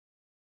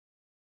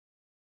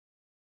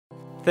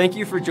Thank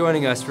you for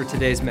joining us for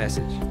today's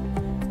message.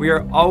 We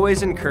are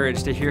always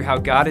encouraged to hear how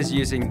God is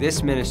using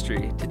this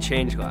ministry to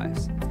change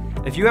lives.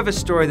 If you have a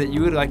story that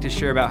you would like to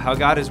share about how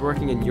God is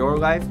working in your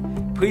life,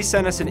 please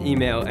send us an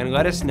email and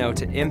let us know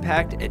to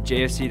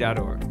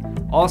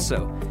impact@jfc.org.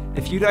 Also,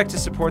 if you'd like to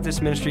support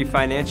this ministry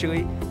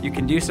financially, you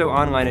can do so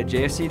online at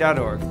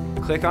jfc.org.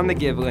 Click on the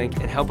Give link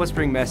and help us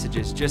bring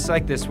messages just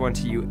like this one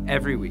to you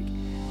every week.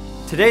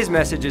 Today's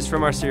message is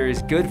from our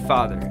series, Good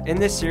Father. In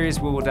this series,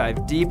 we will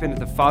dive deep into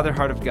the Father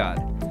heart of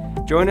God.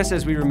 Join us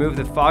as we remove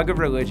the fog of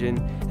religion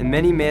and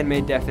many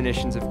man-made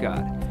definitions of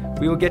God.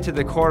 We will get to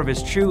the core of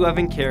His true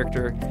loving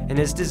character and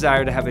His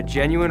desire to have a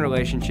genuine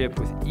relationship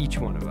with each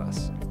one of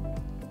us.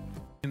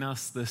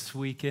 Us this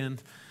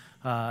weekend.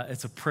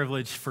 It's a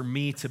privilege for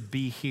me to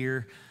be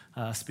here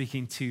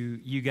speaking to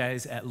you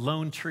guys at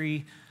Lone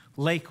Tree,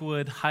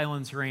 Lakewood,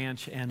 Highlands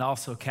Ranch, and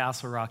also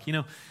Castle Rock. You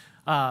know,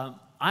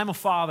 I'm a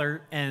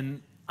father,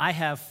 and I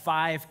have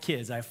 5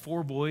 kids. I have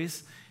 4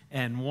 boys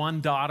and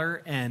 1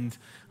 daughter, and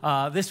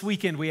this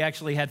weekend we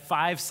actually had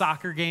 5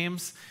 soccer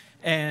games,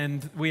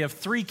 and we have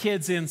 3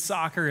 kids in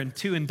soccer and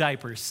 2 in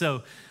diapers.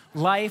 So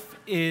life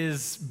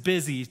is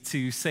busy,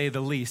 to say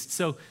the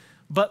least.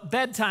 But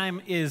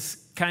bedtime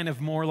is kind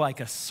of more like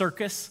a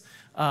circus.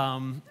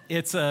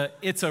 It's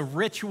a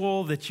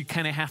ritual that you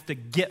kind of have to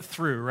get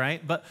through,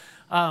 right? But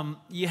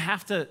you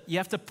have to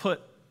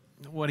put,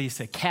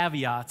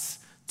 caveats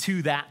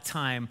to that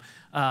time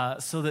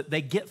so that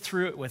they get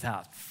through it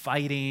without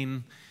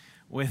fighting,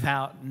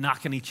 without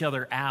knocking each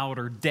other out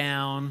or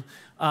down,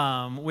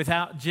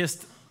 without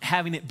just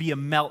having it be a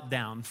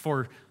meltdown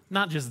for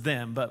not just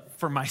them, but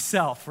for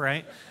myself,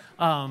 right?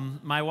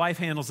 My wife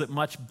handles it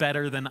much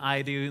better than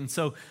I do. And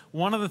so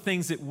one of the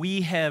things that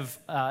we have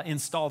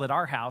installed at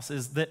our house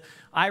is that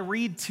I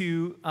read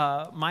to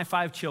my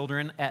 5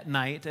 children at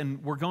night,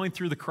 and we're going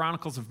through the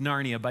Chronicles of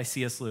Narnia by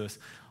C.S. Lewis.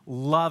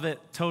 Love it.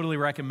 Totally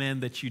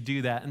recommend that you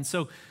do that. And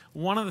so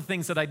one of the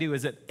things that I do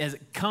is that as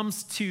it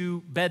comes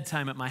to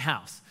bedtime at my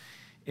house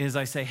is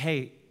I say,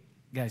 hey,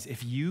 guys,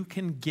 if you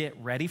can get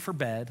ready for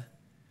bed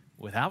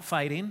without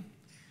fighting,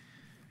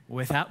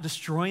 without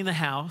destroying the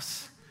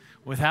house,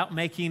 without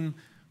making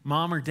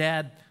mom or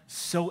dad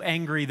so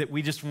angry that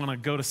we just want to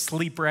go to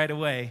sleep right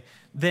away,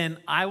 then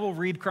I will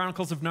read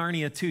Chronicles of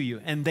Narnia to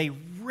you. And they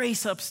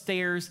race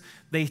upstairs,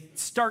 they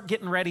start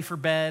getting ready for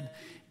bed,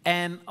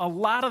 and a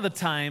lot of the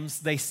times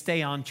they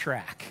stay on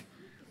track,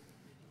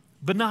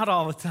 but not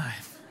all the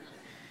time.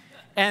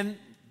 And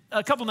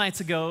a couple nights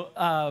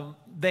ago,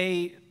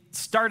 they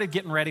started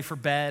getting ready for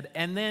bed,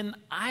 and then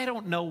I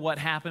don't know what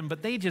happened,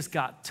 but they just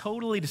got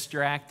totally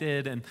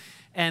distracted,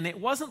 and it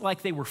wasn't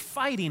like they were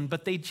fighting,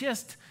 but they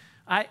just,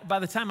 by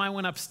the time I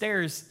went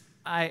upstairs,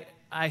 I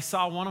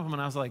saw one of them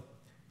and I was like,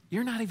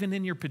 you're not even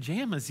in your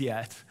pajamas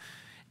yet.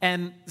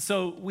 And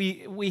so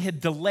we had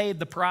delayed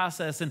the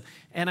process,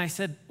 and I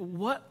said,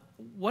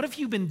 what have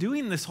you been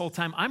doing this whole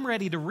time? I'm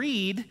ready to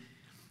read,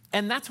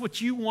 and that's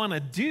what you want to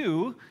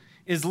do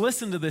is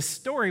listen to this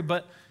story,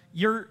 but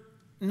you're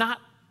not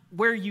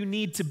where you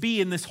need to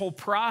be in this whole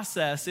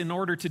process in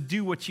order to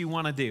do what you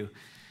want to do.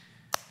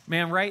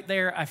 Man, right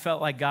there, I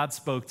felt like God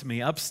spoke to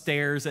me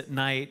upstairs at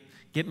night,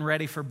 getting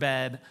ready for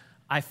bed.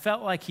 I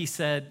felt like He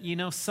said, you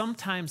know,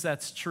 sometimes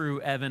that's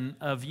true, Evan,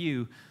 of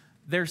you.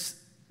 There's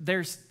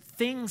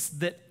things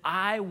that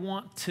I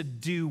want to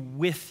do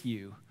with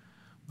you,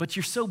 but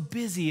you're so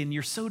busy and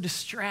you're so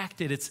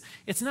distracted.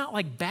 It's not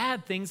like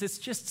bad things. It's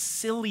just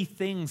silly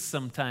things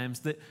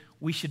sometimes that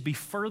we should be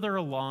further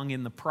along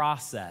in the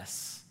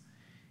process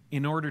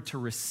in order to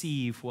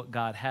receive what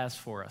God has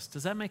for us.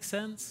 Does that make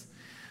sense?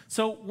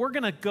 So we're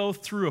going to go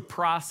through a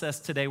process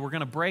today. We're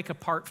going to break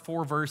apart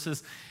 4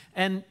 verses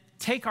and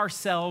take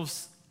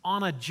ourselves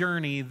on a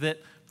journey that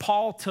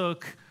Paul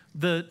took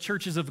the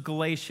churches of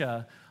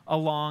Galatia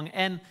along.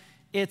 And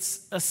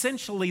it's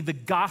essentially the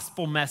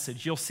gospel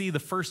message. You'll see the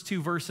first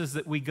 2 verses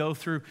that we go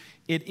through.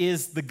 It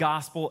is the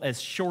gospel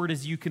as short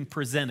as you can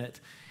present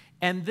it.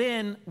 And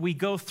then we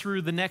go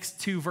through the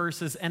next 2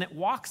 verses, and it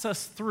walks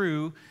us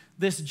through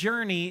this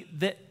journey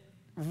that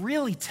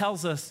really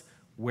tells us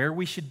where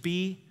we should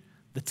be,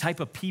 the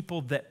type of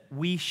people that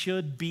we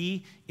should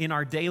be in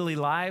our daily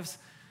lives.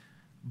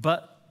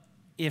 But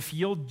if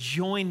you'll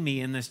join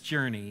me in this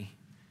journey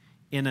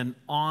in an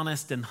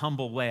honest and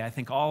humble way, I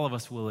think all of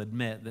us will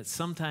admit that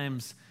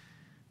sometimes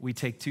we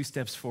take 2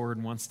 steps forward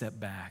and 1 step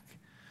back.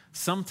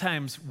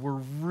 Sometimes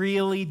we're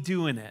really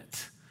doing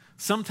it.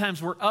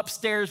 Sometimes we're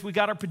upstairs, we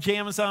got our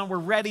pajamas on, we're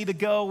ready to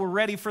go, we're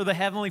ready for the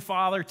Heavenly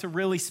Father to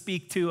really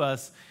speak to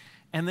us.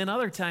 And then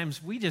other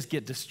times we just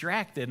get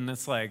distracted, and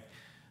it's like,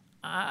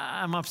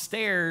 I'm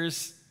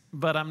upstairs,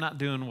 but I'm not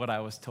doing what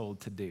I was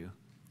told to do.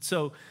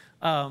 So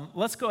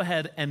let's go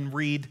ahead and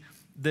read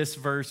this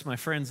verse. My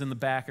friends in the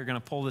back are going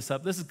to pull this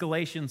up. This is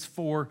Galatians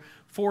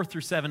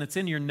 4:4-7. It's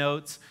in your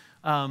notes.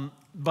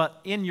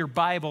 But in your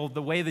Bible,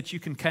 the way that you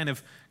can kind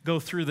of go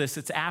through this,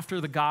 it's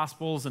after the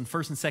Gospels and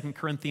 1st and 2nd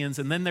Corinthians,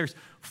 and then there's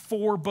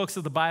 4 books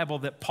of the Bible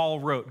that Paul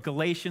wrote: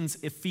 Galatians,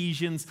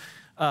 Ephesians,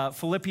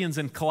 Philippians,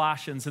 and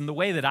Colossians. And the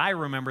way that I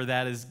remember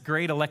that is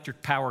Great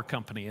Electric Power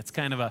Company. It's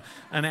kind of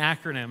an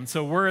acronym.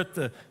 So we're at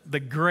the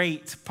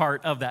great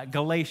part of that,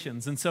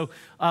 Galatians. And so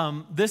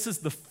this is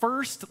the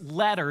first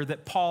letter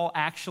that Paul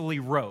actually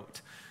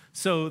wrote.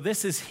 So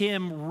this is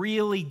him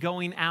really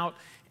going out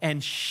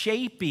and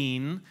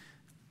shaping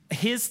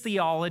his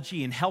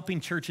theology and helping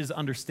churches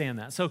understand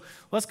that. So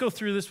let's go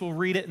through this. We'll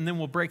read it and then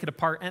we'll break it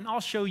apart. And I'll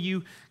show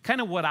you kind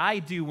of what I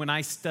do when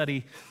I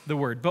study the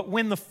word. But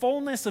when the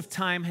fullness of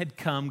time had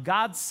come,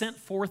 God sent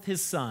forth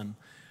his son,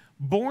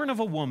 born of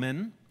a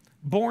woman,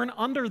 born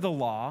under the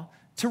law,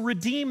 to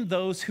redeem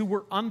those who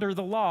were under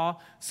the law,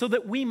 so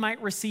that we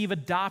might receive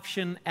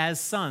adoption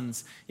as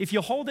sons. If you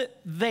hold it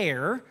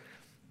there,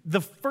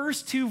 the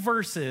first 2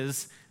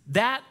 verses,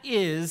 that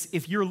is,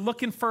 if you're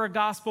looking for a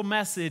gospel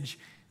message,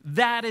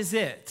 that is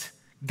it.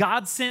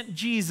 God sent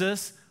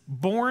Jesus,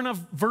 born of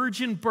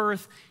virgin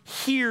birth,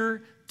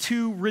 here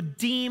to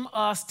redeem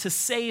us, to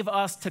save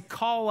us, to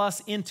call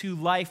us into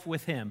life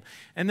with him.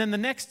 And then the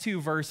next 2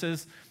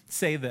 verses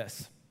say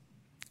this: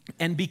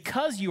 and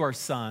because you are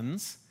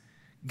sons,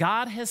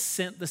 God has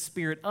sent the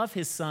Spirit of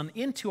his Son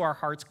into our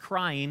hearts,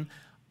 crying,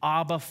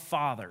 Abba,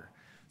 Father.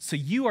 So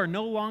you are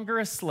no longer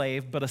a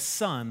slave, but a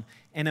son,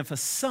 and if a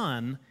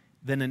son,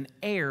 then an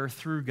heir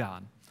through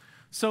God.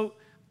 So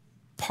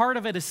part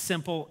of it is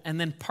simple, and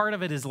then part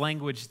of it is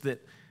language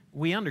that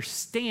we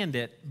understand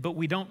it, but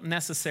we don't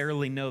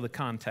necessarily know the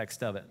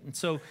context of it. And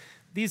so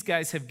these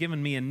guys have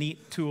given me a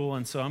neat tool,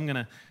 and so I'm going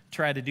to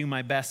try to do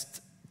my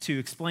best to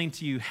explain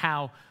to you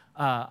how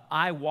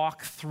I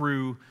walk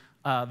through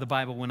the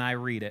Bible when I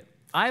read it.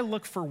 I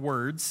look for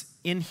words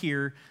in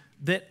here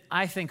that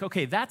I think,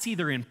 okay, that's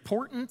either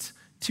important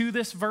to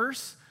this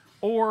verse,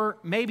 or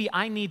maybe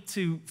I need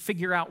to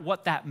figure out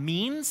what that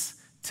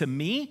means to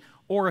me,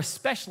 or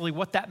especially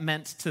what that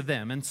meant to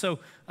them. And so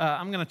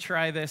I'm going to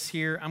try this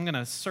here. I'm going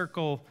to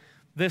circle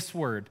this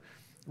word,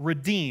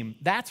 redeem.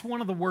 That's one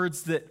of the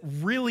words that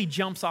really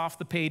jumps off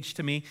the page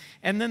to me.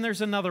 And then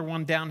there's another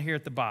one down here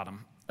at the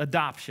bottom,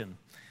 adoption.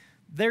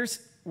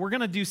 We're going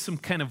to do some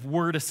kind of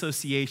word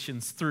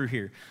associations through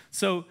here.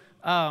 So,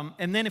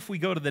 and then if we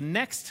go to the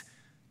next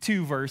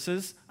 2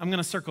 verses, I'm going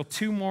to circle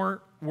 2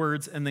 more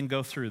words and then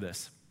go through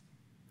this.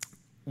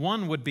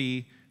 One would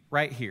be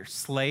right here,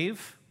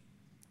 slave.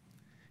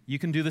 You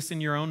can do this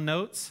in your own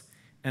notes.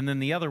 And then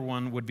the other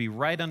one would be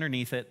right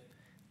underneath it,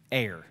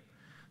 heir.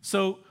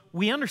 So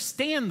we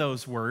understand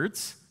those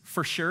words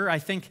for sure. I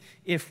think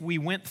if we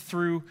went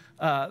through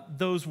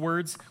those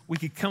words, we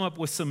could come up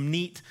with some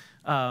neat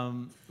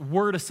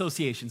word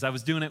associations. I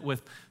was doing it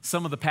with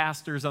some of the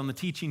pastors on the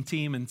teaching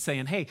team and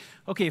saying, hey,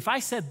 okay, if I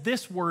said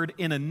this word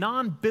in a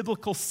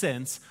non-biblical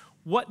sense,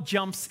 what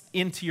jumps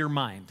into your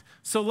mind?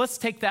 So let's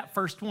take that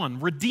first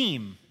one,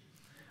 redeem.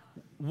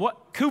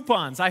 What?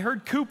 Coupons. I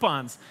heard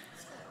coupons.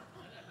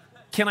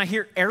 Can I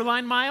hear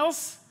airline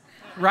miles?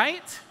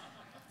 Right?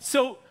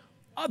 So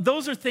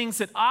those are things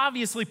that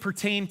obviously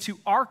pertain to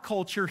our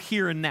culture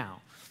here and now.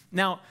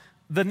 Now,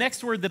 the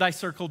next word that I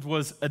circled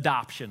was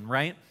adoption,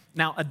 right?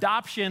 Now,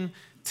 adoption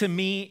to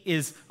me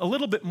is a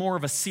little bit more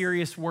of a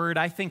serious word.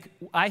 I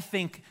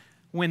think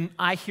when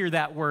I hear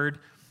that word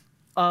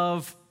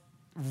of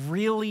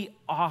really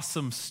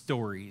awesome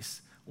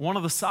stories. One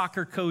of the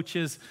soccer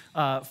coaches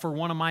for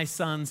one of my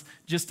sons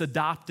just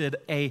adopted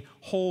a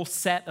whole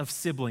set of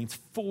siblings,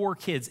 4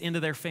 kids into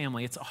their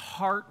family. It's a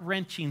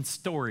heart-wrenching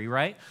story,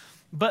 right?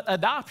 But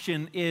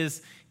adoption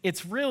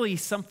it's really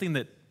something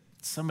that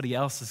somebody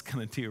else is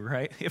going to do,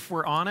 right? If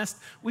we're honest,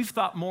 we've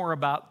thought more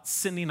about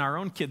sending our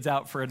own kids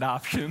out for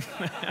adoption.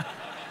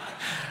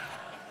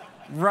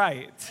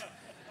 Right.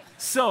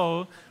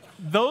 So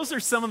those are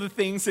some of the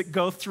things that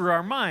go through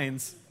our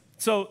minds.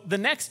 So the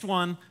next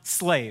one,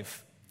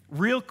 slave.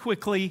 Real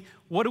quickly,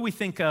 what do we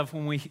think of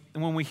when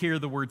we hear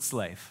the word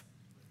slave?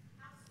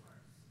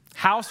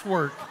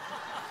 Housework.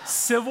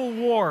 Civil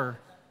War,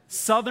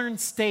 Southern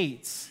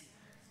states,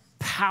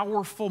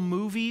 powerful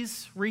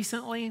movies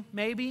recently,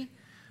 maybe.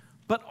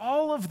 But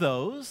all of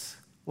those,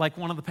 like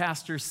one of the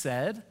pastors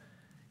said,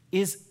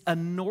 is a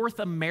North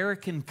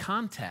American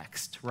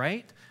context,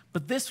 right?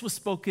 But this was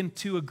spoken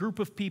to a group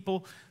of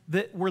people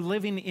that were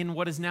living in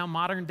what is now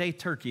modern-day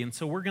Turkey. And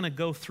so we're going to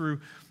go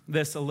through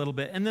this a little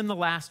bit. And then the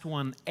last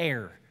one,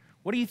 heir.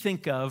 What do you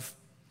think of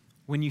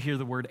when you hear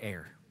the word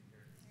heir?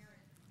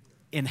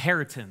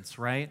 Inheritance,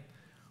 right?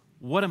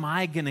 What am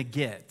I going to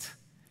get?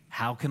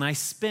 How can I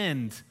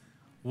spend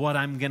what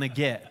I'm going to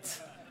get?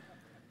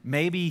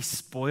 Maybe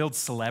spoiled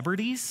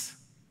celebrities,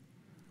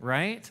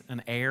 right?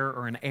 An heir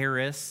or an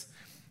heiress.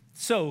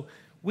 So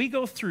we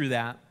go through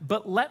that,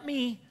 but let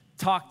me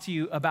talk to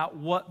you about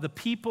what the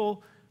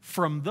people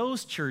from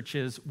those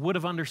churches would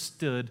have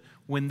understood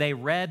when they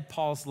read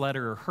Paul's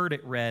letter or heard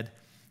it read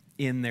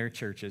in their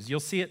churches. You'll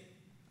see it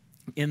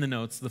in the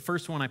notes. The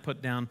first one I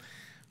put down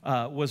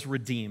was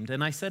redeemed.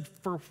 And I said,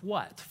 for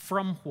what?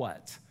 From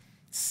what?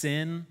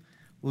 Sin,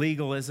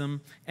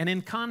 legalism, and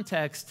in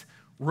context,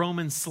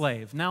 Roman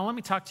slave. Now, let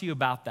me talk to you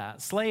about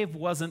that. Slave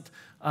wasn't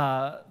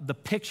the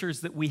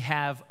pictures that we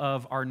have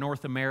of our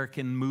North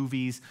American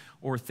movies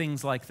or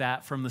things like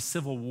that from the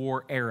Civil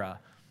War era.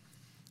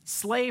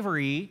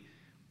 Slavery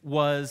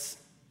was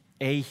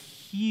a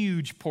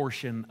huge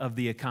portion of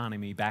the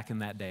economy back in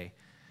that day.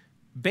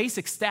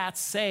 Basic stats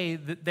say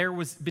that there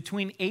was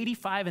between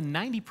 85 and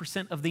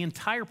 90% of the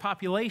entire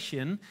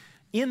population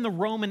in the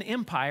Roman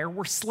Empire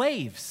were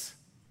slaves.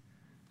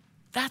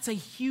 That's a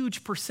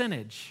huge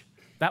percentage.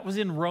 That was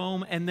in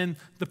Rome, and then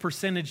the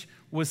percentage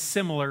was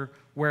similar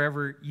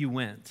wherever you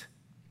went.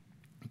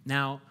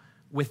 Now,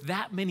 with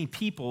that many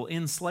people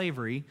in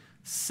slavery,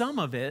 some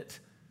of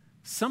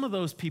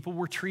those people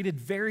were treated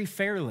very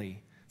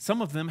fairly.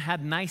 Some of them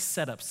had nice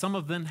setups. Some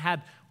of them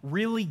had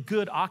really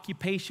good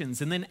occupations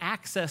and then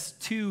access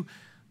to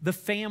the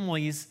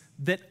families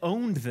that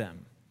owned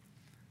them.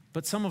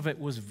 But some of it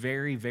was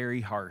very,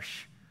 very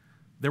harsh.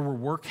 There were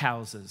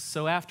workhouses.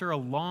 So after a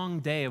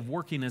long day of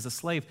working as a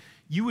slave,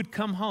 you would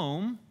come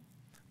home,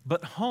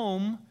 but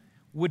home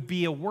would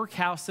be a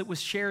workhouse that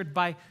was shared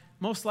by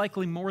most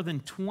likely more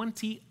than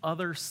 20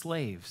 other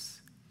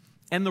slaves.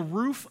 And the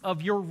roof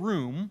of your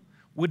room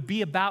would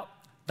be about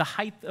the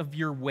height of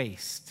your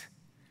waist.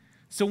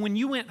 So when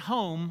you went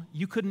home,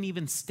 you couldn't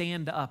even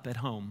stand up at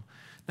home.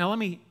 Now, let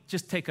me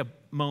just take a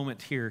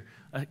moment here,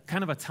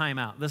 kind of a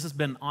timeout. This has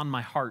been on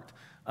my heart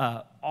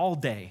all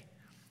day,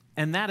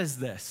 and that is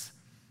this,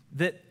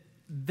 that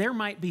there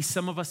might be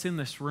some of us in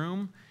this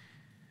room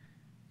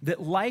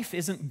that life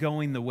isn't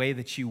going the way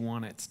that you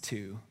want it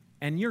to,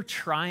 and you're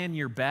trying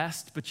your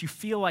best, but you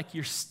feel like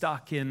you're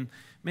stuck in,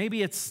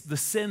 maybe it's the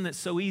sin that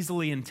so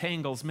easily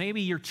entangles.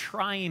 Maybe you're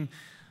trying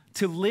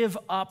to live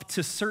up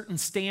to certain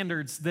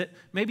standards that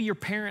maybe your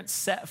parents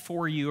set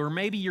for you, or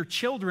maybe your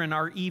children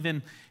are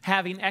even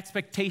having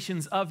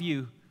expectations of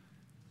you.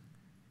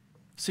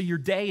 So your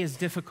day is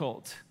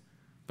difficult.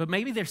 But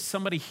maybe there's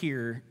somebody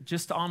here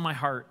just on my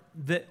heart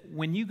that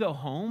when you go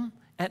home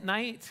at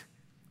night,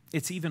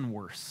 it's even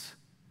worse.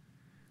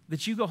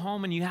 That you go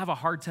home and you have a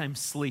hard time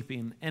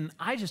sleeping. And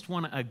I just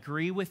want to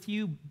agree with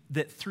you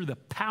that through the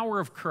power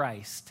of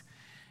Christ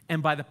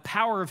and by the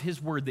power of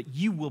his word, that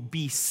you will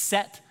be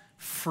set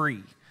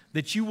free,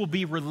 that you will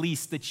be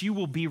released, that you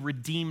will be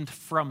redeemed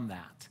from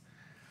that.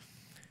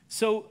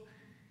 So,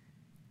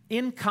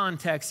 in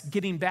context,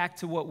 getting back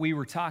to what we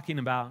were talking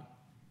about,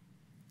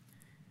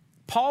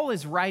 Paul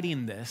is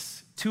writing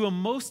this to a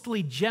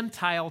mostly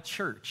Gentile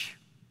church.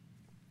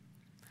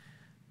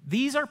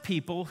 These are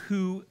people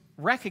who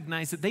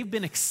recognize that they've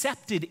been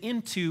accepted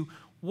into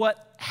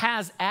what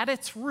has at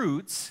its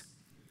roots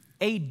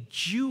a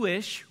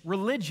Jewish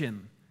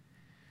religion.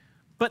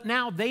 But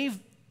now they've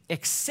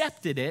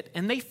accepted it,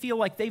 and they feel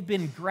like they've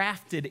been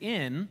grafted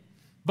in.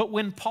 But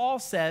when Paul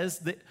says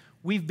that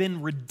we've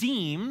been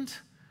redeemed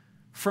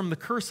from the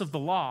curse of the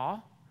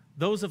law,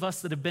 those of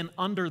us that have been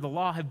under the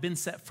law have been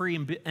set free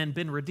and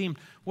been redeemed.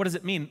 What does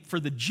it mean? For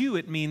the Jew,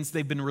 it means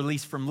they've been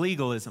released from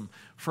legalism.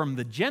 From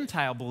the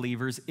Gentile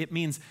believers, it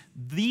means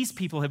these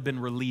people have been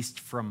released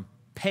from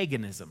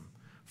paganism,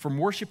 from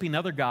worshiping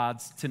other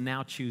gods to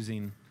now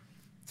choosing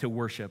to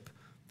worship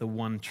the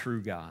one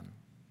true God.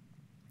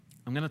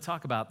 I'm going to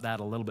talk about that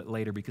a little bit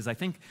later because I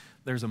think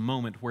there's a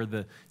moment where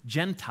the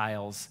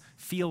Gentiles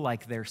feel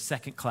like they're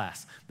second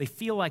class. They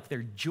feel like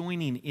they're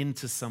joining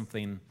into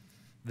something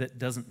that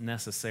doesn't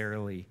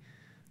necessarily,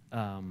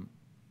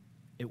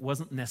 it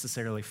wasn't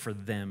necessarily for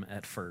them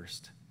at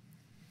first.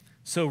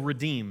 So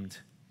redeemed.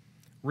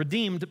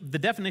 Redeemed, the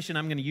definition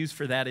I'm going to use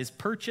for that is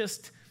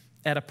purchased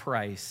at a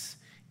price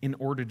in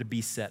order to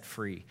be set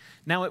free.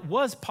 Now, it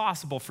was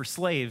possible for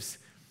slaves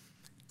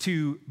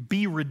to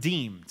be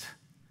redeemed,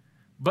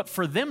 but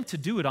for them to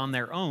do it on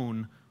their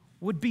own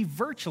would be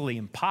virtually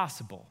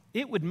impossible.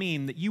 It would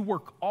mean that you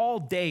work all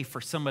day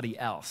for somebody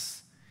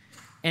else.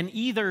 And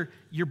either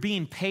you're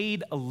being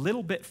paid a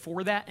little bit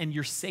for that and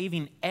you're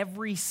saving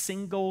every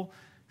single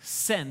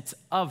cent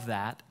of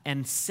that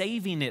and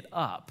saving it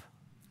up,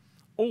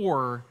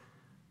 or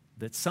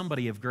that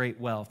somebody of great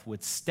wealth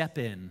would step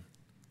in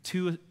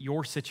to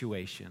your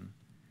situation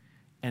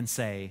and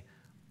say,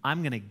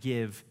 I'm going to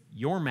give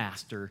your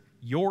master,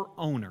 your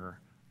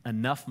owner,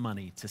 enough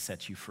money to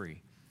set you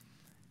free.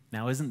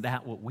 Now, isn't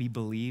that what we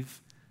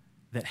believe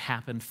that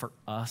happened for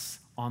us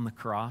on the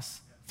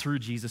cross through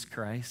Jesus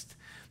Christ?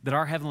 That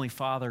our Heavenly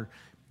Father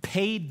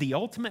paid the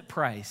ultimate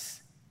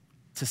price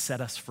to set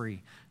us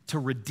free, to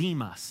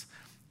redeem us.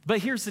 But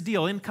here's the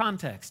deal, in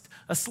context.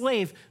 A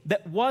slave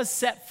that was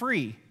set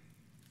free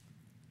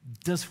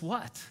does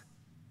what?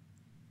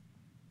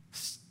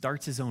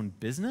 Starts his own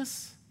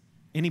business?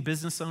 Any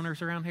business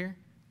owners around here?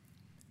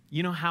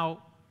 You know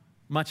how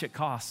much it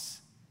costs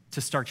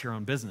to start your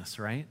own business,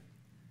 right?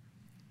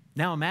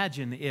 Now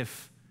imagine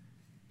if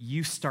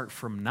you start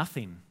from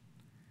nothing.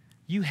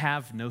 You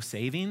have no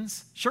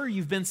savings. Sure,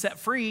 you've been set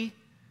free,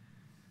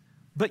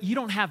 but you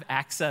don't have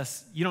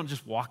access. You don't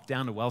just walk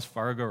down to Wells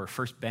Fargo or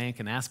First Bank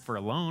and ask for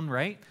a loan,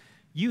 right?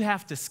 You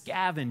have to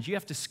scavenge. You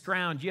have to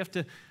scrounge.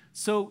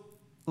 So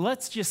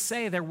let's just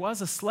say there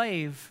was a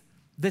slave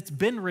that's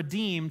been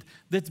redeemed,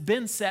 that's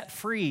been set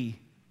free.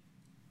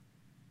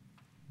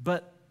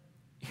 But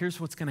here's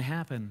what's going to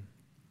happen.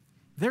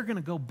 They're going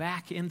to go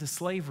back into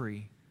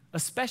slavery,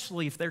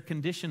 especially if their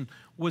condition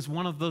was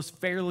one of those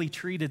fairly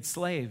treated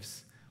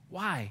slaves.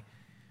 Why?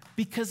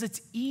 Because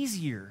it's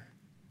easier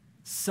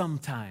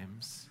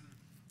sometimes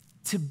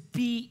to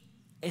be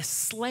a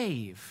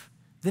slave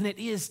than it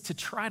is to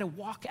try to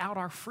walk out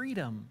our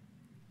freedom.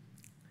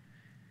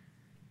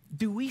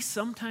 Do we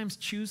sometimes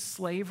choose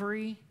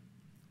slavery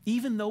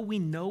even though we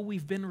know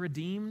we've been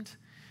redeemed?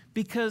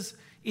 Because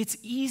it's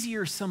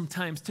easier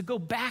sometimes to go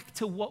back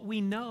to what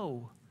we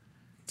know,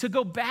 to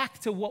go back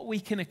to what we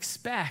can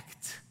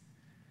expect.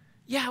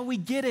 Yeah, we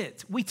get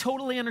it. We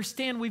totally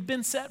understand we've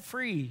been set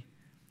free.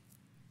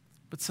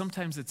 But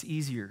sometimes it's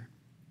easier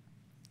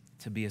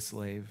to be a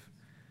slave.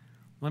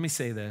 Let me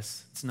say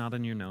this. It's not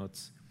in your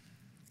notes.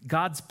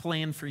 God's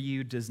plan for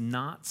you does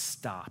not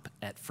stop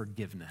at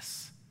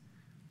forgiveness.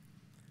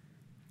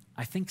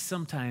 I think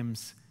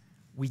sometimes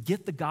we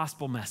get the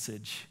gospel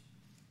message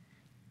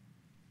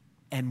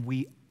and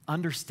we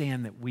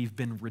understand that we've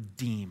been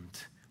redeemed,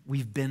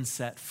 we've been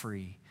set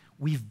free,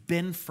 we've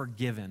been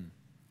forgiven,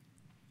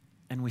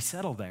 and we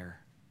settle there.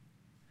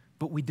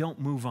 But we don't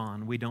move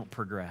on, we don't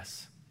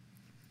progress.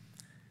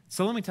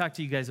 So let me talk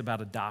to you guys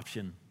about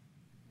adoption.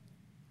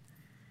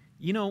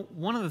 You know,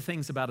 one of the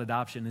things about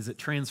adoption is it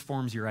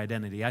transforms your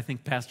identity. I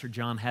think Pastor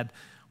John had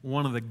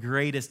one of the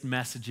greatest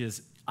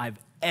messages I've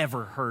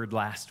ever heard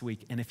last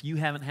week. And if you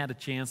haven't had a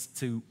chance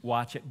to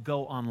watch it,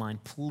 go online.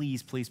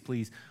 Please, please,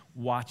 please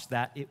watch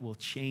that. It will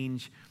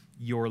change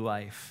your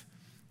life.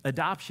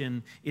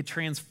 Adoption, it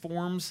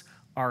transforms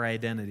our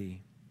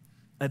identity.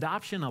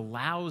 Adoption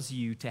allows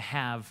you to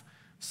have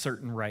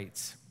certain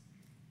rights.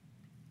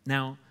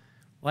 Now,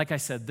 like I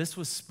said, this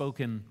was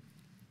spoken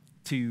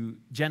to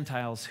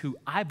Gentiles who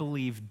I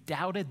believe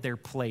doubted their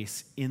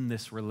place in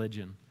this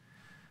religion.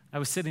 I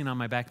was sitting on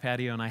my back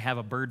patio and I have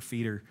a bird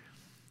feeder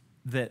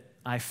that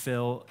I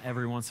fill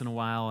every once in a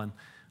while.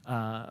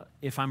 And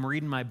if I'm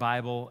reading my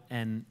Bible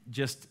and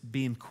just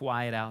being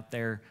quiet out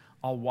there,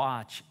 I'll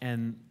watch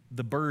and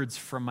the birds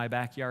from my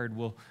backyard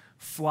will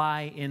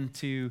fly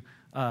into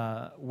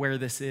where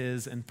this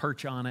is and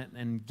perch on it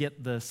and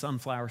get the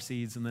sunflower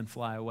seeds and then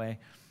fly away.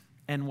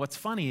 And what's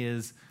funny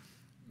is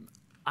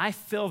I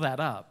fill that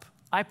up.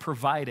 I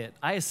provide it.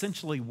 I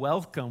essentially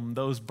welcome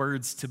those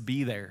birds to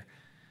be there.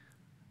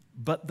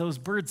 But those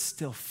birds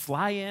still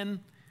fly in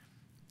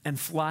and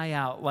fly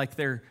out like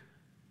they're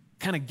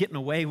kind of getting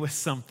away with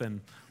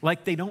something,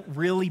 like they don't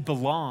really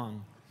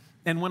belong.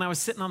 And when I was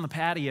sitting on the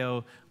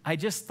patio, I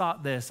just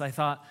thought this. I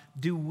thought,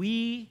 do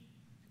we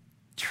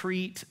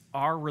treat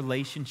our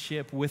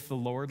relationship with the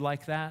Lord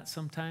like that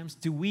sometimes?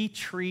 Do we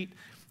treat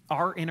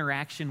our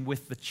interaction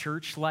with the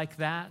church like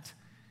that?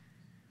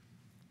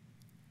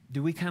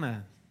 Do we kind of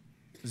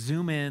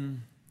zoom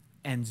in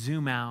and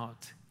zoom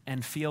out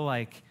and feel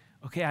like,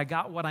 okay, I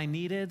got what I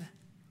needed,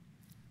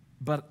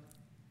 but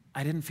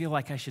I didn't feel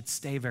like I should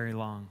stay very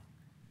long.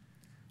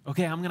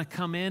 Okay, I'm going to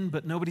come in,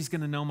 but nobody's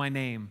going to know my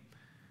name.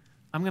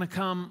 I'm going to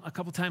come a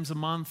couple times a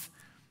month,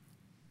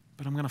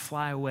 but I'm going to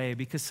fly away,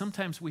 because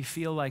sometimes we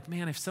feel like,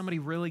 man, if somebody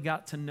really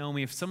got to know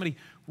me, if somebody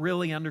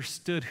really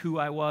understood who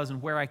I was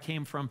and where I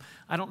came from,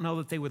 I don't know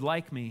that they would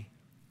like me.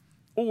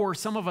 Or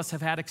some of us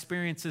have had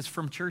experiences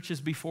from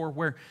churches before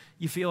where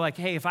you feel like,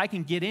 hey, if I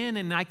can get in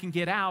and I can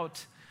get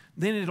out,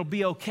 then it'll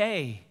be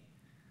okay,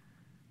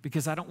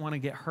 because I don't want to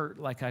get hurt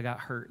like I got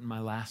hurt in my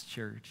last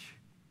church.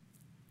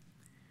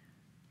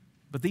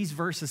 But these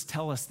verses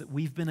tell us that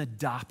we've been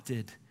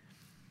adopted.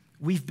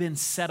 We've been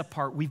set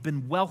apart. We've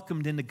been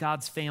welcomed into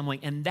God's family,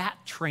 and that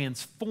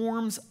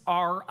transforms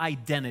our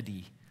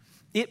identity.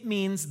 It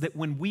means that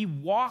when we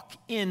walk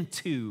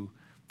into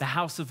the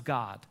house of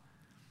God,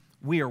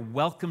 we are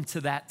welcome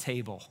to that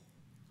table.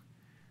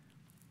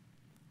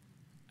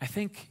 I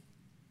think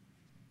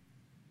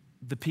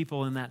the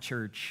people in that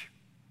church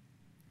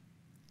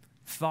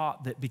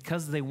thought that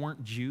because they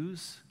weren't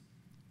Jews,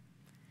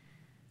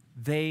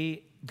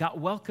 they got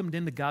welcomed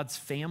into God's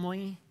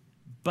family,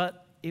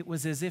 but it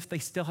was as if they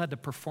still had to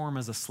perform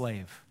as a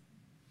slave.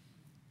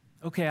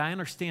 Okay, I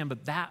understand, but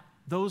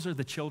those are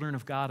the children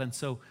of God, and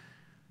so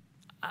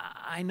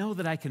I know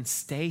that I can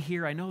stay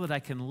here. I know that I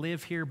can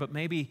live here, but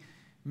maybe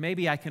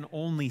I can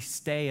only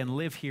stay and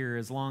live here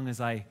as long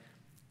as I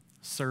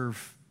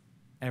serve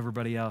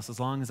everybody else, as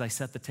long as I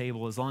set the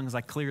table, as long as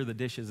I clear the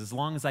dishes, as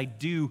long as I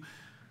do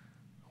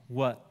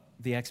what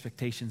the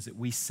expectations that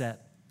we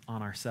set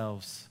on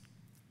ourselves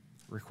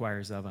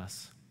requires of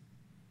us.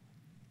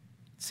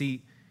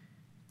 See,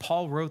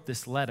 Paul wrote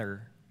this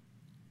letter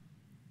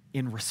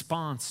in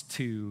response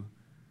to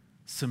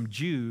some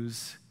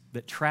Jews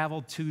that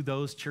traveled to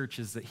those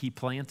churches that he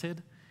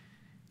planted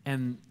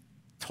and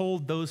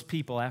told those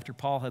people after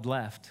Paul had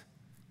left,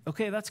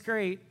 okay, that's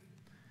great.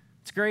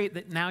 It's great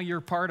that now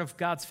you're part of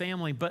God's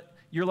family, but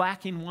you're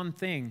lacking one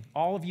thing.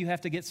 All of you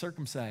have to get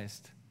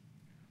circumcised.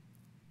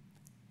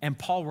 And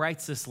Paul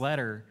writes this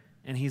letter,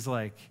 and he's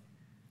like,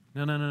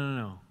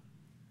 no.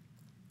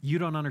 You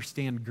don't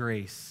understand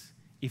grace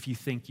if you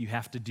think you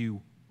have to do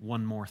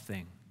one more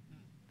thing.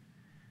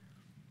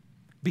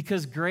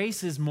 Because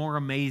grace is more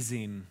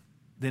amazing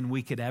than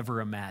we could ever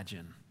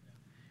imagine.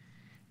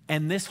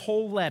 And this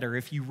whole letter,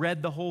 if you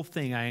read the whole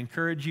thing, I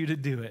encourage you to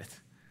do it.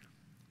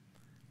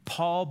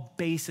 Paul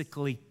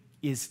basically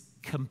is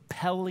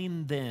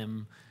compelling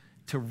them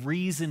to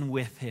reason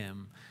with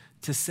him,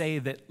 to say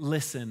that,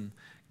 listen,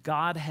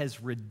 God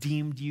has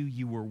redeemed you.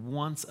 You were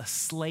once a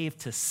slave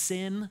to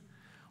sin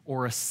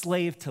or a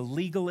slave to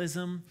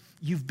legalism.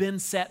 You've been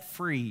set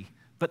free,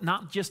 but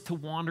not just to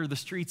wander the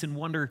streets and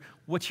wonder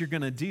what you're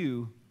going to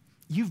do.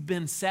 You've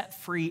been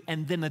set free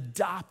and then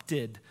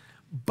adopted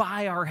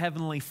by our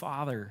Heavenly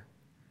Father.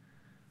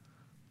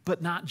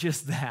 But not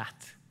just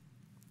that.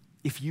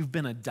 If you've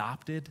been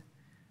adopted,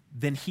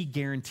 then He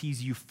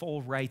guarantees you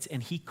full rights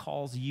and He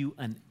calls you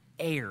an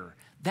heir.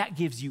 That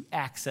gives you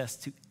access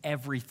to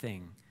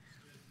everything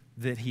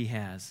that He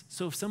has.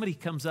 So if somebody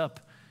comes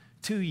up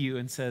to you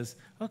and says,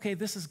 okay,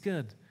 this is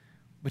good,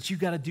 but you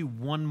got to do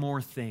one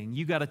more thing.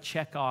 You got to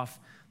check off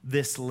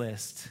this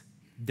list.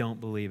 Don't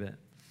believe it.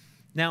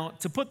 Now,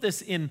 to put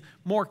this in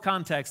more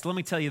context, let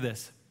me tell you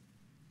this.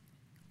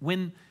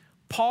 When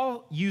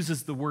Paul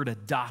uses the word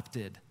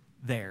adopted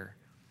there,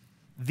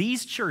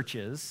 these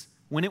churches,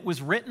 when it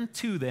was written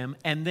to them,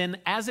 and then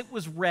as it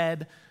was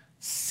read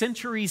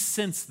centuries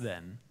since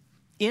then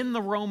in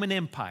the Roman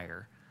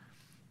Empire,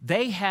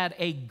 they had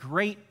a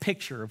great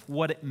picture of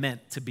what it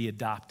meant to be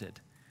adopted.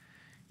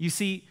 You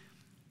see,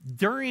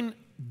 during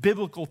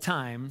biblical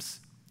times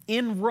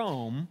in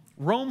Rome,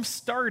 Rome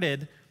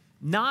started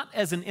not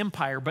as an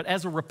empire, but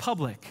as a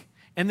republic.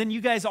 And then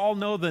you guys all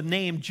know the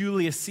name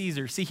Julius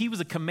Caesar. See, he was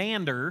a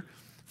commander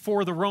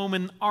for the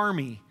Roman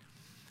army.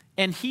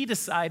 And he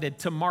decided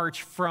to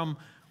march from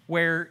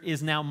where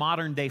is now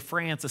modern-day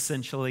France,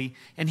 essentially.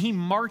 And he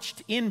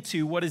marched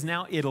into what is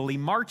now Italy,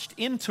 marched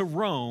into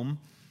Rome,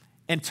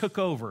 and took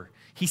over.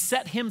 He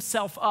set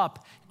himself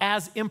up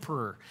as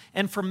emperor.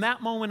 And from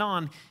that moment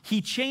on,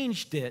 he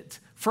changed it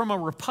from a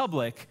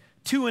republic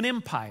to an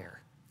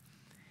empire.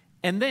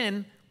 And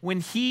then when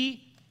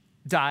he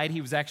died,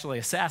 he was actually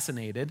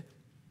assassinated.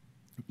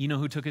 You know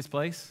who took his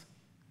place?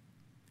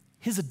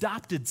 His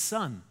adopted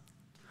son.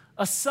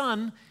 A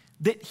son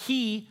that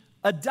he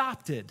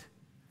adopted.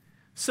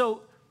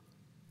 So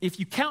if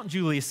you count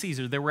Julius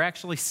Caesar, there were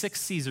actually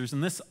 6 Caesars,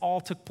 and this all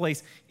took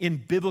place in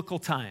biblical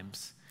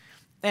times.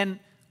 And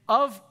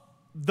of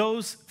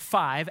those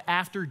 5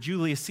 after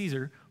Julius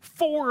Caesar,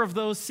 4 of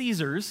those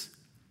Caesars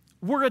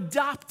were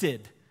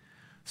adopted.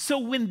 So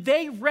when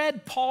they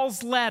read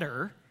Paul's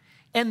letter,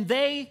 and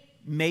they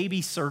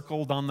maybe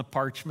circled on the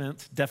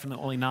parchment,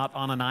 definitely not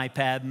on an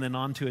iPad and then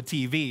onto a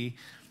TV,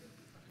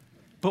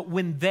 but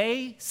when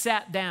they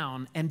sat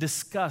down and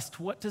discussed,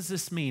 what does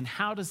this mean?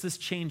 How does this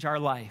change our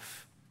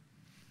life?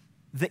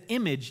 The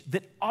image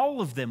that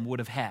all of them would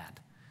have had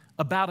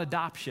about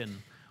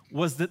adoption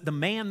was that the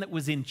man that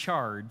was in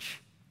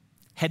charge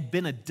had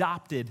been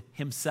adopted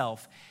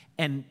himself.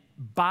 And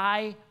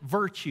by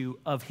virtue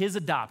of his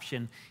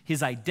adoption,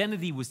 his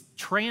identity was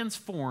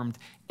transformed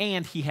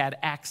and he had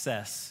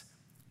access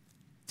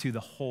to the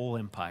whole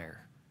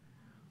empire.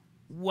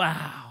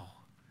 Wow.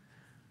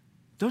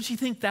 Don't you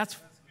think that's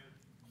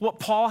what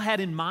Paul had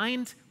in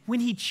mind when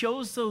he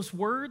chose those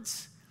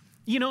words?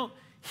 You know,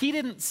 he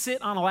didn't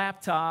sit on a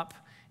laptop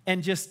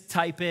and just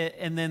type it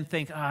and then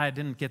think, I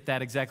didn't get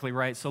that exactly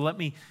right, so let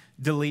me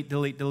delete,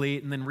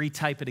 and then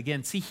retype it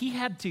again. See, he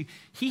had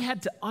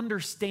to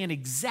understand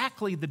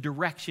exactly the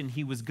direction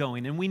he was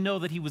going, and we know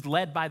that he was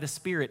led by the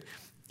Spirit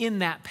in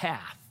that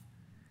path.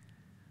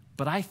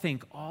 But I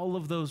think all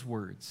of those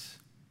words,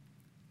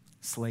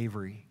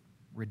 slavery,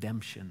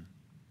 redemption,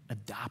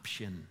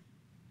 adoption,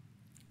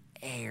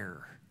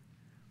 heir,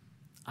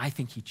 I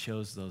think he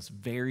chose those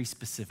very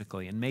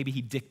specifically, and maybe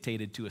he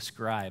dictated to a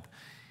scribe,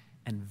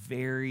 and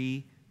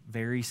very,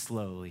 very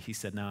slowly he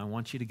said, now I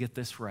want you to get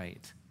this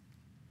right.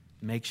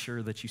 Make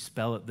sure that you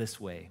spell it this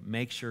way.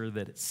 Make sure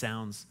that it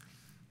sounds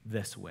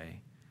this way.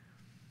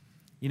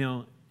 You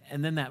know,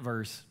 and then that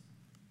verse,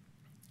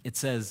 it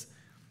says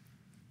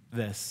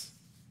this.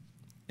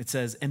 It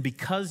says, and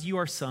because you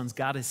are sons,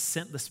 God has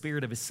sent the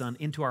Spirit of His Son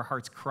into our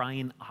hearts,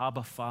 crying,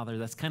 Abba, Father.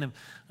 That's kind of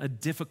a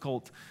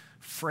difficult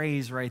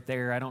phrase right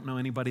there. I don't know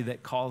anybody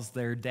that calls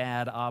their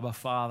dad Abba,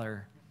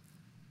 Father.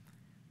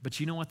 But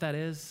you know what that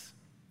is?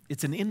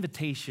 It's an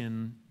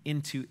invitation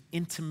into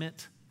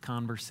intimate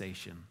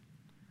conversation.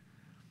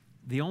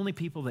 The only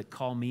people that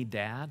call me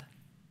dad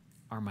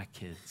are my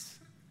kids.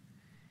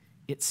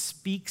 It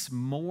speaks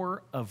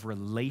more of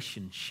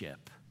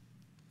relationship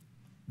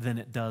than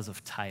it does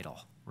of title,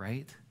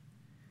 right?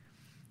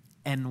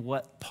 And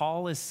what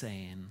Paul is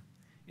saying,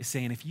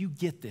 if you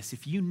get this,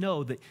 if you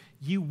know that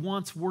you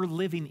once were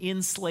living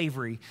in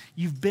slavery,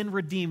 you've been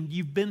redeemed,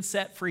 you've been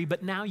set free,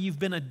 but now you've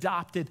been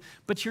adopted,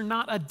 but you're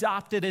not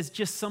adopted as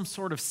just some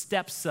sort of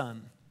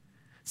stepson.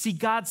 See,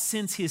 God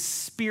sends His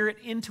Spirit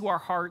into our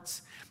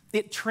hearts.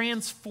 It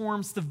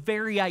transforms the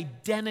very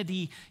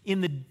identity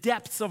in the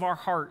depths of our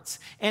hearts,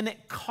 and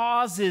it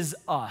causes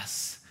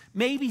us,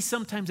 maybe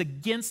sometimes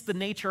against the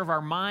nature of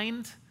our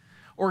mind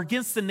or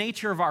against the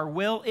nature of our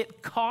will,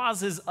 it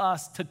causes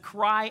us to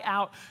cry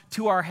out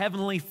to our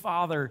Heavenly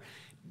Father,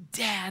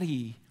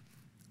 Daddy,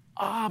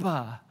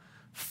 Abba,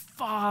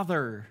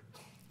 Father.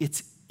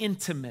 It's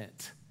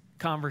intimate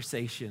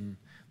conversation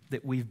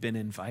that we've been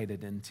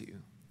invited into.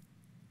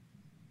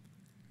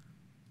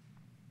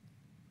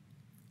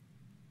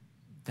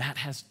 That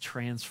has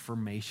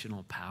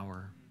transformational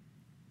power.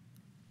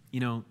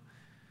 You know,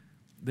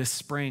 this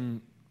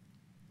spring,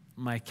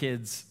 my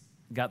kids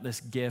got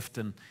this gift,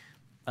 and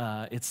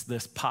it's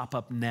this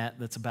pop-up net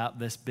that's about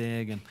this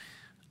big,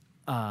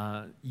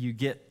 and you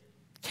get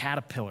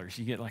caterpillars.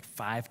 You get like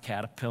 5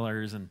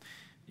 caterpillars, and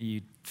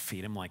you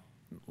feed them like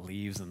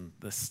leaves and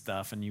this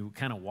stuff, and you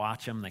kind of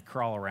watch them. They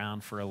crawl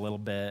around for a little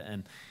bit,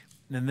 and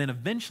then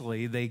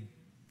eventually they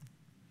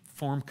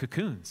form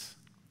cocoons.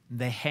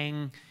 They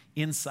hang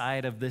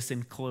inside of this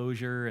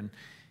enclosure, and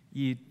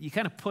you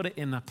kind of put it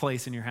in a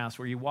place in your house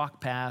where you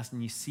walk past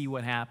and you see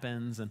what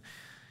happens, and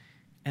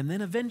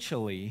then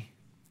eventually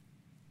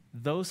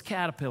those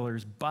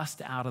caterpillars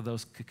bust out of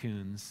those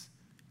cocoons,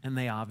 and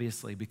they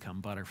obviously become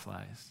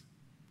butterflies.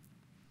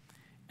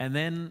 And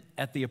then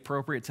at the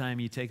appropriate time,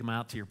 you take them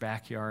out to your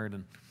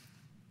backyard,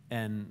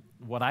 and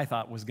what I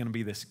thought was going to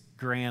be this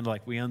grand,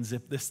 like we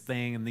unzip this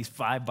thing, and these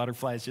 5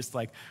 butterflies just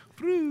like,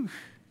 whoo.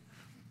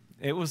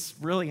 It was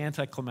really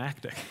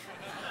anticlimactic.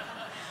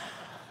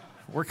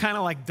 We're kind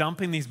of like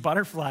dumping these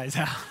butterflies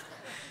out.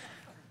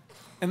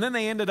 And then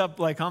they ended up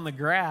like on the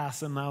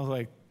grass, and I was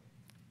like,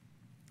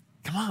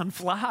 come on,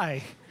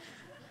 fly.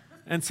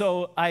 And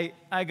so I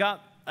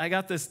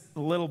got this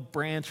little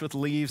branch with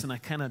leaves, and I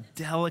kind of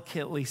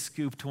delicately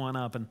scooped one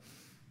up, and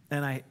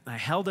I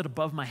held it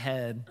above my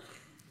head,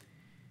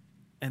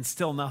 and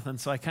still nothing.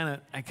 So I kind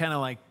of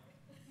like,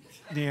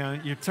 you know,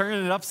 you're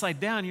turning it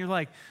upside down, you're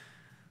like,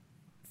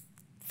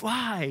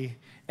 fly.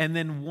 And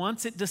then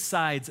once it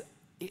decides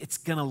it's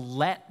going to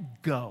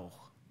let go,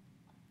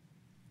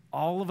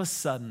 all of a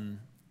sudden,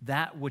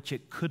 that which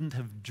it couldn't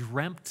have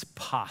dreamt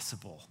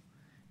possible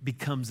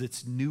becomes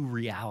its new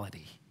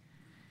reality.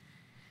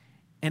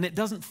 And it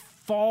doesn't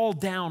fall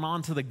down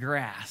onto the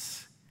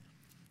grass.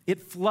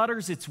 It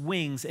flutters its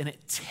wings and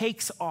it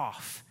takes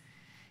off.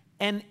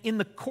 And in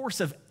the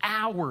course of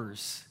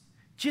hours,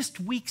 just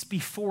weeks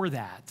before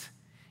that,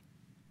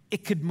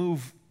 it could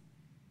move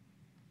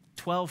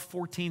 12,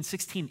 14,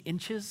 16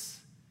 inches.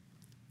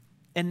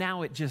 And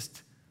now it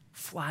just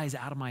flies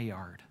out of my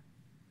yard.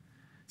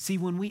 See,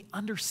 when we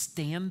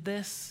understand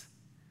this,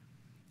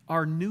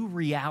 our new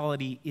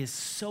reality is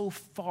so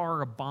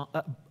far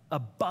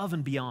above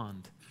and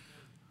beyond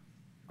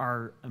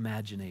our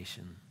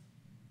imagination.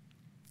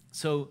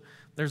 So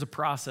there's a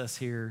process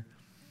here,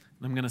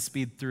 and I'm going to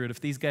speed through it.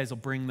 If these guys will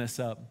bring this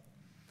up,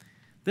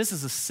 this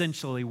is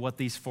essentially what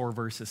these 4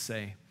 verses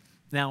say.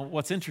 Now,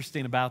 what's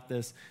interesting about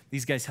this,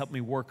 these guys helped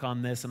me work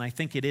on this, and I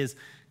think it is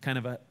kind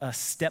of a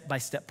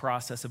step-by-step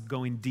process of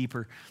going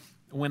deeper.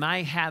 When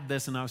I had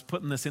this and I was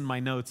putting this in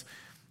my notes,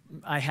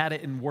 I had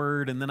it in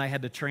Word, and then I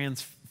had to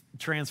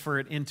transfer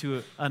it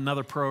into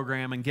another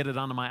program and get it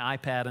onto my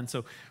iPad. And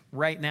so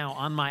right now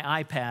on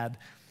my iPad,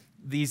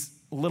 these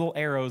little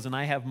arrows, and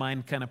I have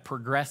mine kind of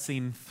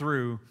progressing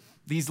through,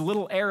 these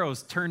little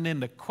arrows turned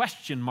into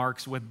question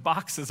marks with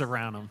boxes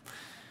around them.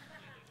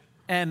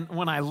 And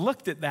when I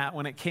looked at that,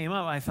 when it came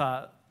up, I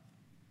thought,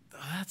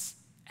 that's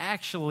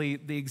actually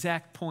the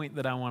exact point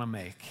that I want to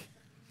make.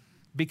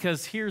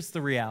 Because here's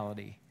the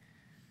reality.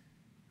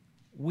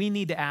 We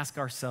need to ask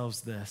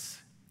ourselves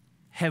this.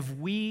 Have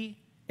we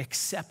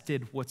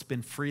accepted what's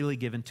been freely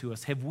given to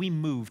us? Have we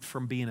moved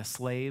from being a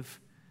slave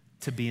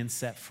to being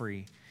set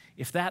free?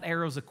 If that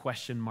arrow's a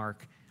question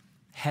mark,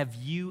 have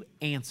you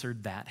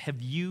answered that?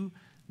 Have you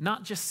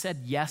not just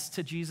said yes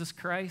to Jesus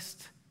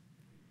Christ,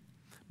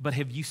 but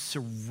have you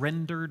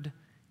surrendered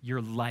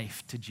your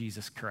life to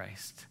Jesus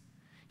Christ?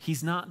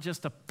 He's not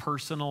just a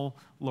personal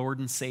Lord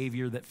and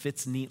Savior that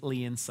fits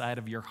neatly inside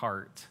of your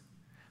heart,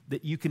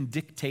 that you can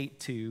dictate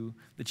to,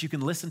 that you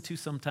can listen to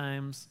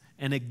sometimes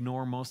and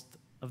ignore most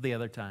of the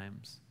other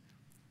times.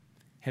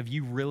 Have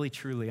you really,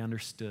 truly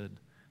understood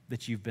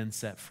that you've been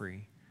set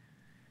free?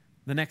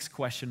 The next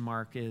question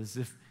mark is,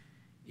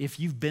 if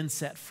you've been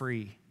set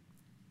free,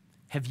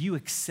 have you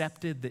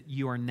accepted that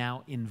you are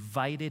now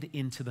invited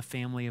into the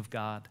family of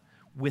God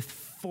with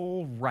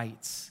full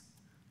rights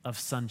of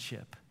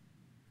sonship?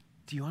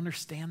 Do you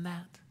understand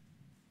that?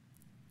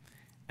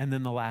 And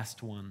then the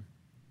last one.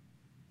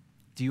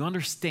 Do you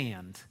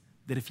understand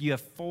that if you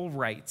have full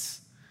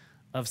rights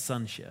of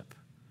sonship,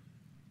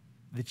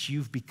 that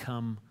you've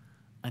become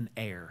an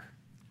heir?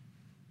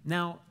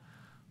 Now,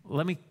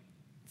 let me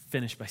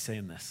finish by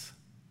saying this.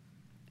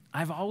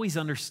 I've always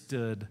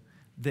understood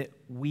that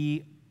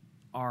we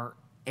are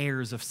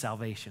heirs of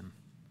salvation.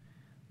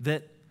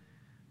 That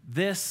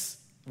this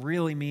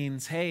really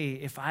means, hey,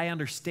 if I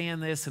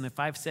understand this and if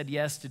I've said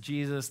yes to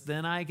Jesus,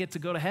 then I get to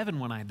go to heaven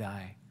when I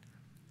die.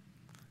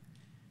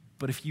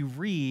 But if you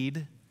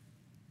read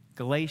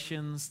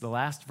Galatians, the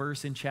last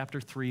verse in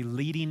chapter 3,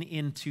 leading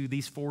into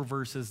these 4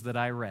 verses that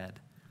I read,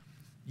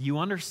 you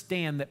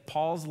understand that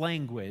Paul's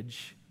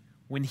language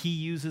when he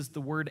uses the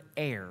word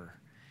heir,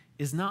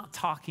 is not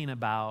talking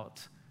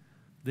about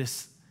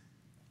this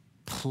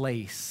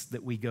place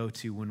that we go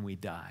to when we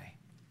die.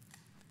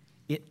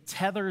 It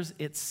tethers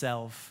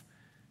itself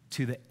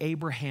to the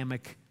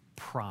Abrahamic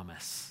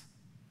promise.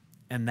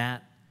 And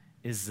that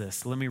is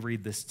this. Let me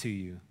read this to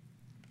you.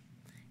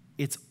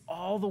 It's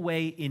all the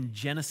way in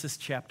Genesis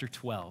chapter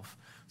 12.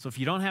 So if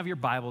you don't have your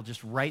Bible,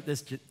 just write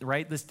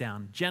this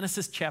down.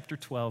 Genesis chapter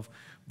 12,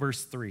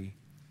 verse 3.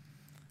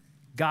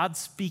 God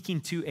speaking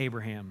to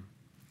Abraham,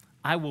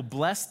 I will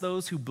bless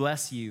those who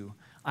bless you.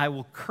 I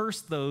will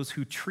curse those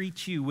who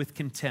treat you with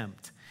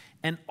contempt.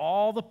 And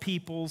all the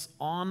peoples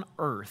on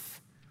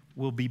earth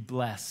will be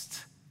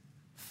blessed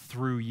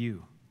through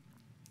you.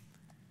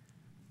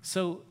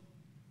 So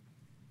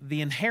the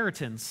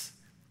inheritance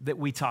that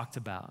we talked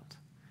about,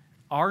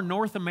 our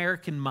North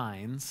American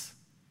minds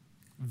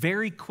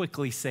very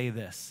quickly say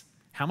this: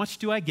 how much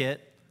do I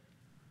get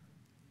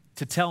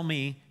to tell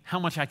me how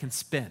much I can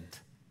spend?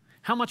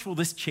 How much will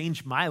this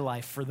change my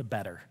life for the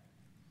better?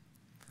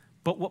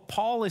 But what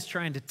Paul is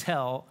trying to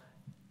tell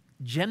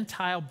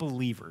Gentile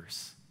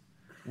believers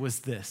was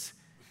this: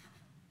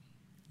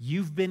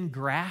 you've been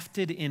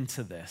grafted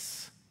into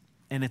this,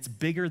 and it's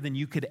bigger than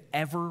you could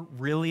ever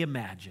really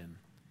imagine.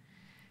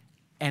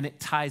 And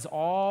it ties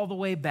all the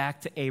way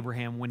back to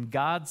Abraham when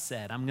God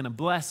said, I'm going to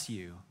bless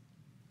you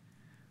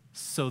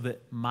so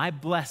that my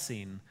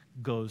blessing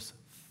goes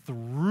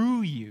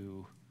through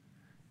you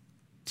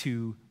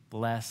to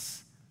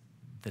bless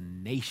the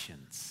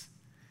nations.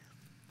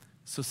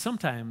 So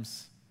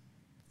sometimes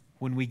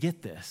when we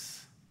get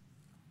this,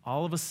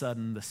 all of a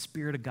sudden the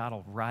Spirit of God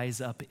will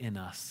rise up in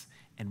us,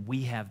 and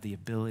we have the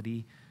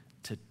ability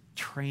to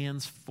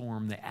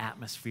transform the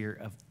atmosphere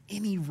of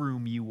any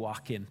room you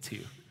walk into.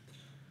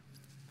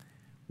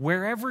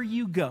 Wherever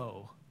you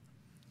go,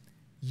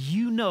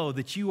 you know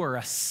that you are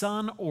a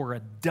son or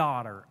a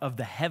daughter of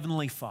the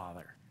Heavenly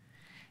Father.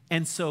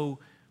 And so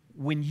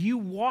when you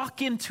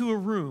walk into a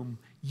room,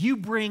 you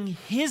bring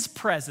His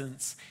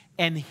presence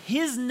and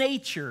His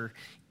nature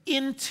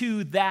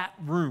into that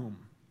room.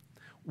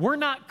 We're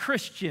not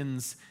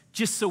Christians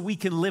just so we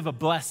can live a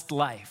blessed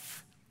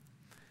life.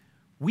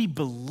 We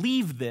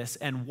believe this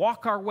and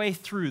walk our way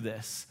through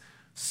this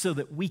so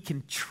that we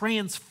can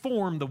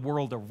transform the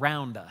world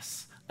around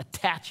us,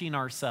 attaching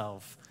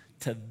ourselves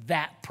to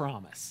that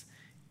promise.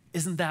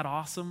 Isn't that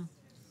awesome?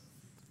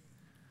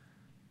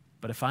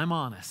 But if I'm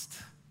honest,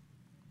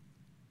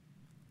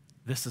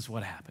 this is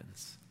what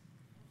happens.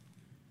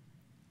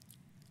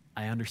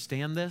 I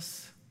understand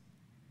this,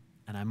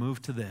 and I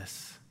move to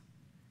this,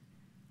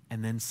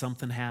 and then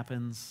something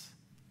happens,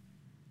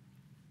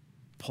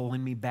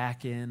 pulling me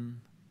back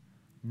in,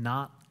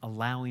 not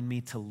allowing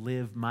me to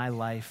live my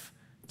life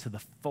to the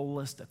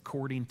fullest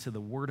according to the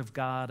Word of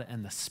God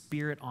and the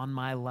Spirit on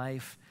my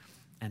life,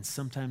 and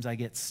sometimes I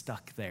get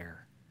stuck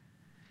there.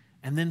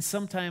 And then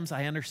sometimes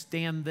I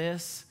understand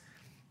this,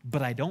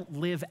 but I don't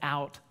live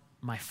out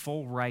my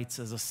full rights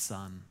as a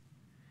son.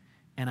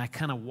 And I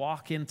kind of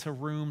walk into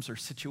rooms or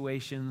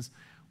situations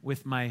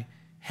with my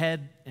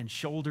head and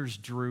shoulders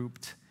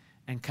drooped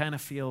and kind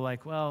of feel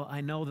like, well,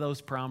 I know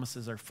those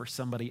promises are for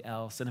somebody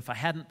else. And if I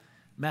hadn't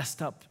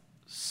messed up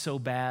so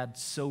bad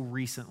so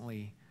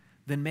recently,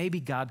 then maybe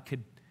God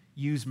could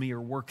use me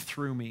or work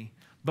through me.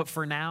 But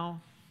for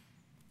now,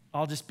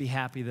 I'll just be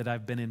happy that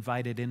I've been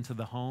invited into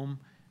the home,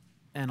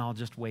 and I'll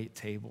just wait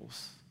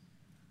tables.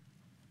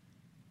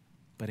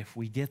 But if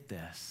we get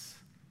this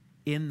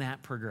in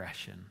that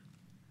progression,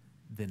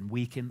 then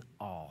we can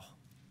all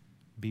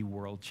be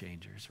world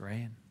changers,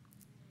 right?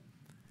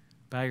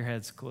 Bow your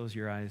heads, close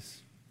your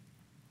eyes.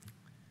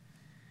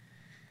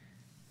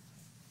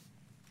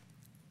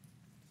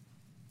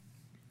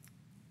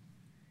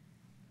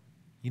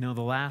 You know,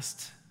 the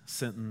last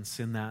sentence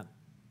in that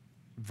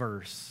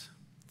verse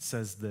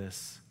says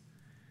this: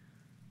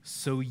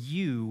 so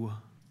you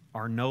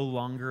are no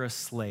longer a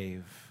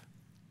slave,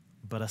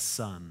 but a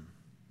son.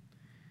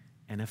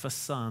 And if a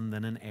son,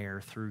 then an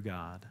heir through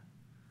God.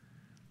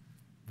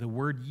 The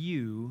word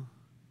you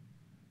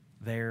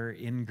there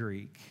in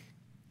Greek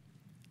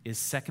is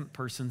second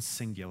person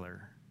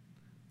singular.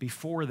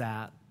 Before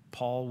that,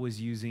 Paul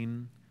was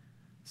using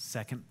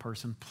second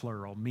person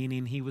plural,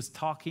 meaning he was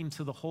talking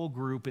to the whole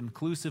group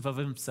inclusive of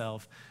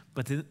himself.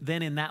 But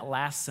then in that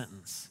last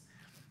sentence,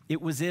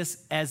 it was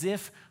as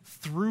if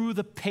through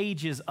the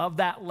pages of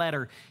that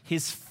letter,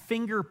 his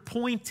finger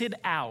pointed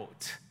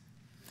out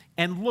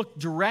and looked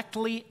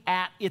directly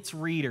at its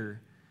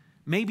reader,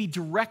 maybe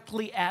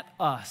directly at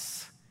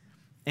us.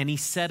 And he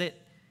said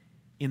it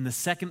in the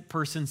second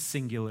person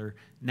singular: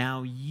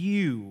 now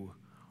you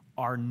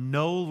are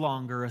no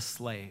longer a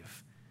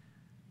slave.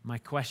 My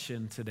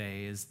question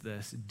today is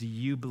this: do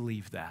you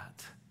believe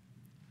that?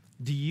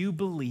 Do you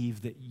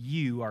believe that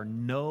you are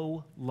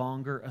no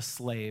longer a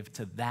slave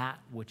to that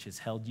which has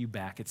held you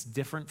back? It's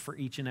different for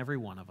each and every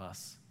one of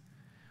us.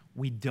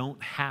 We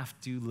don't have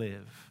to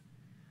live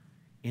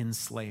in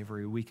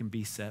slavery. We can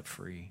be set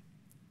free.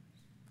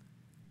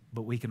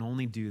 But we can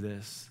only do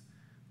this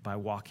by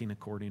walking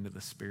according to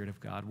the Spirit of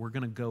God. We're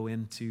going to go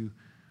into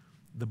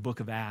the book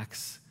of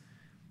Acts,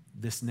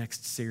 this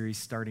next series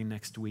starting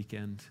next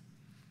weekend.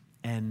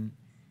 And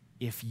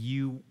if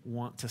you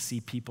want to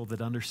see people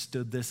that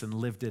understood this and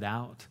lived it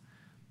out,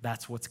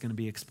 that's what's going to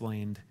be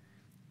explained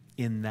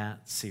in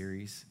that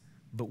series.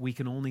 But we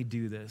can only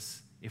do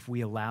this if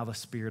we allow the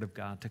Spirit of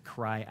God to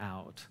cry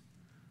out,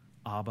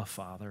 Abba,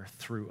 Father,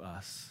 through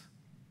us.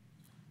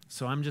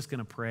 So I'm just going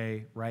to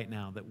pray right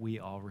now that we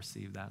all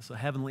receive that. So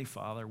Heavenly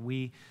Father,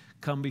 we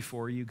come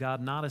before you,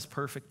 God, not as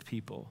perfect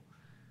people,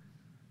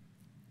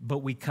 but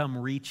we come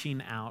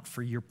reaching out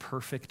for your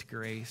perfect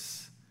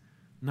grace.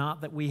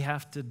 Not that we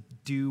have to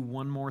do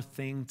one more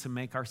thing to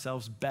make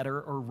ourselves better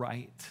or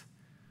right.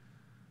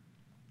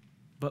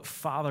 But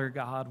Father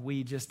God,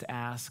 we just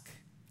ask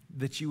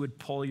that you would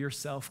pull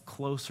yourself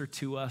closer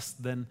to us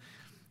than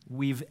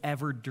we've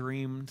ever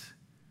dreamed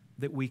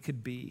that we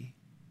could be.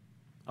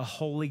 A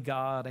holy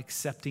God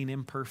accepting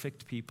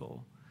imperfect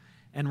people.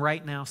 And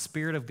right now,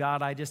 Spirit of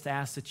God, I just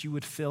ask that you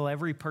would fill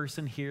every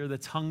person here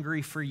that's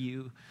hungry for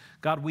you.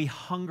 God, we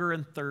hunger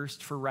and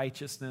thirst for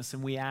righteousness,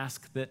 and we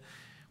ask that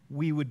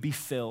we would be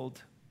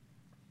filled.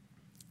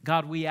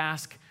 God, we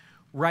ask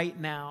right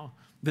now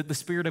that the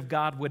Spirit of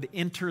God would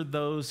enter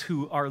those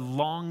who are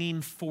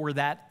longing for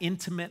that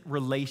intimate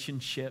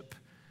relationship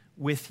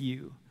with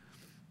you.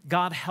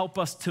 God, help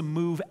us to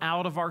move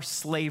out of our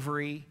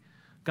slavery.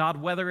 God,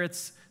 whether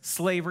it's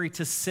slavery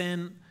to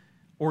sin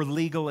or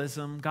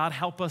legalism, God,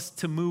 help us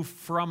to move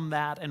from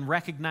that and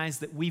recognize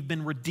that we've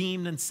been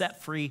redeemed and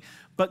set free.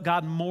 But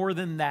God, more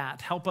than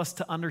that, help us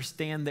to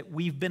understand that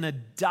we've been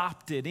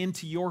adopted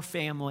into your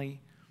family,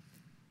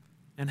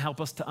 and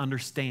help us to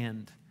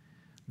understand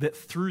that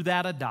through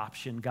that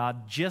adoption,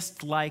 God,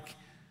 just like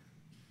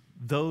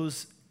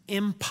those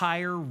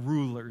empire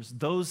rulers,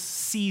 those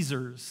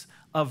Caesars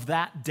of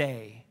that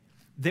day,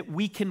 that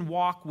we can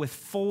walk with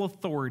full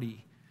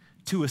authority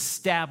to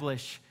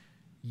establish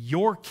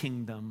your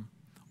kingdom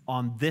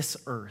on this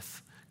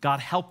earth. God,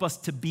 help us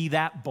to be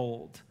that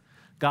bold.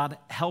 God,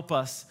 help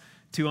us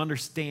to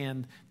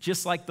understand,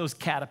 just like those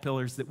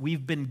caterpillars, that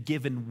we've been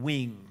given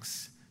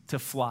wings to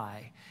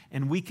fly,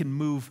 and we can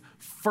move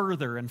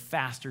further and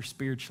faster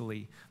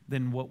spiritually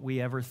than what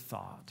we ever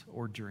thought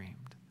or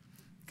dreamed.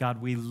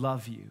 God, we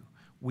love you.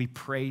 We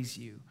praise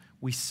you.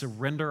 We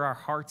surrender our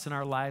hearts and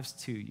our lives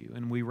to you,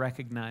 and we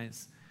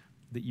recognize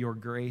that your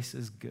grace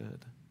is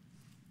good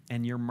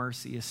and your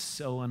mercy is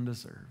so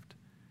undeserved.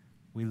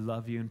 We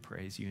love you and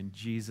praise you. In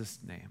Jesus'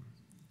 name,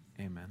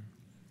 amen.